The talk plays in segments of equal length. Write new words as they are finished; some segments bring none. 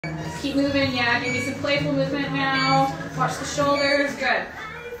keep moving. Yeah, give me some playful movement now. Watch the shoulders. Good.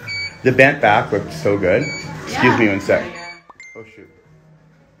 The bent back looked so good. Excuse me one sec. Yeah. Oh shoot.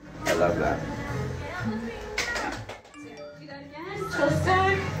 I love that. Do that again. Twist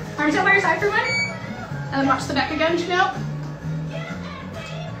back. Arms out by your side for one. And then watch the neck again, chin out.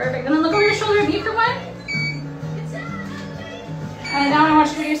 Perfect. And then look over your shoulder, knee for one. And now I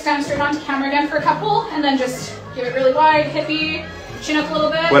want you to stand straight onto camera again for a couple, and then just give it really wide, hippie, chin up a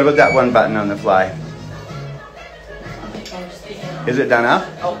little bit. What about that one button on the fly? Is it done up?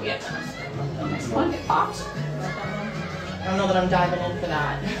 Oh, yeah. Nice one, get popped. I don't know that I'm diving in for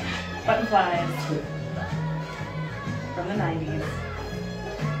that. Button flies. From the 90s.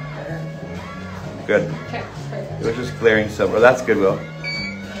 Good. Okay, perfect. It was just glaring silver. That's good, Will.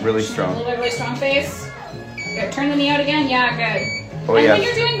 Really A strong. little bit really strong face. Good. Turn the knee out again. Yeah, good. Oh, and yes. when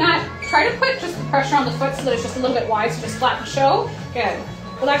you're doing that, try to put just the pressure on the foot so that it's just a little bit wide, so just flatten show. Good.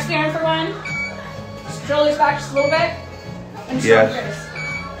 Relax the arm for one. Shoulders back just a little bit. And Yes.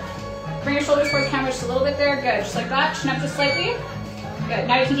 shoulders. Bring your shoulders towards the camera just a little bit there. Good. Just like that. Chin up just slightly. Good.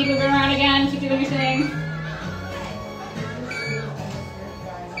 Now you can keep moving around again. Keep doing your thing.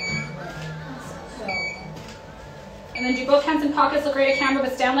 And then do both hands in pockets, look right at camera,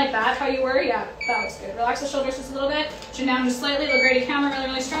 but stand like that, how you were. Yeah, that looks good. Relax the shoulders just a little bit. Chin down just slightly, look right at camera, really,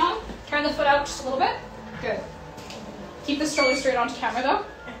 really strong. Turn the foot out just a little bit. Good. Keep the shoulders straight onto camera though.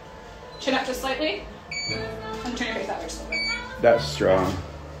 Chin up just slightly. And turn your face that way just a little bit. That's strong.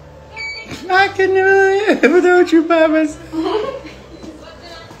 I can do it without you, Papas.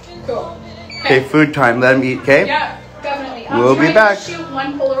 Cool. Okay, food time. Let him eat, okay? Yeah, definitely. We'll do you be want me to back. Shoot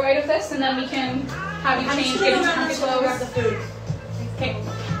one Polaroid of this, and then we can have you change, get into comfy clothes. The food. Okay.